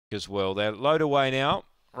as well. They're load away now,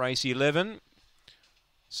 race 11.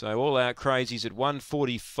 So all out crazies at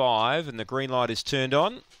 1:45 and the green light is turned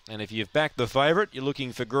on. And if you've backed the favourite, you're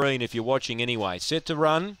looking for green if you're watching anyway. Set to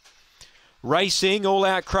run. Racing, All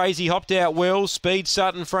Out Crazy hopped out well. Speed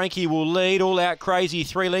Sutton Frankie will lead. All Out Crazy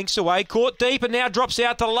 3 lengths away. Caught deep and now drops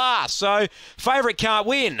out to last. So favourite can't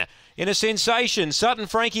win. In a sensation, Sutton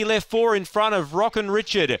Frankie left 4 in front of Rockin'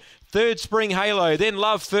 Richard. Third Spring Halo, then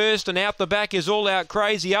Love First, and out the back is All Out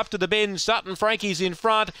Crazy. Up to the bend, Sutton Frankie's in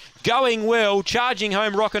front. Going well, charging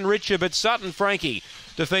home Rockin' Richard, but Sutton Frankie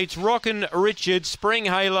defeats Rockin' Richard, Spring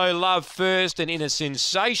Halo, Love First, and in a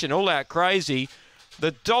sensation, All Out Crazy,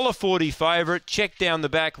 the $1.40 favourite, check down the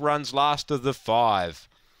back, runs last of the 5.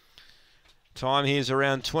 Time here's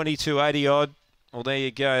around 22.80 odd. Well, there you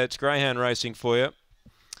go. It's greyhound racing for you.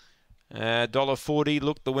 $1.40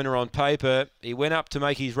 looked the winner on paper. He went up to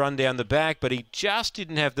make his run down the back, but he just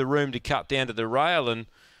didn't have the room to cut down to the rail, and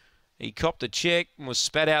he copped a check and was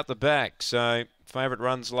spat out the back. So favourite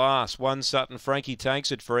runs last. 1 Sutton Frankie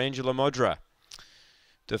takes it for Angela Modra.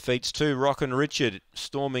 Defeats 2 Rockin' Richard.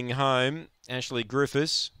 Storming home, Ashley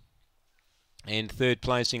Griffiths. And third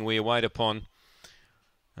placing we await upon.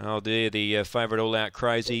 Oh dear, the favourite All Out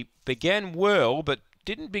Crazy. Began well, but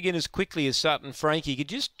didn't begin as quickly as Sutton Frankie. You could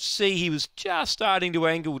just see he was just starting to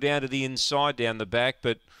angle down to the inside down the back,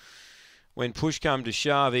 but when push come to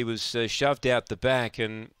shove, he was shoved out the back,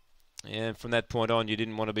 and from that point on, you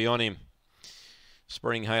didn't want to be on him.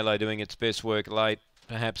 Spring Halo doing its best work late,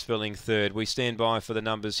 perhaps filling third. We stand by for the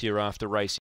numbers here after racing.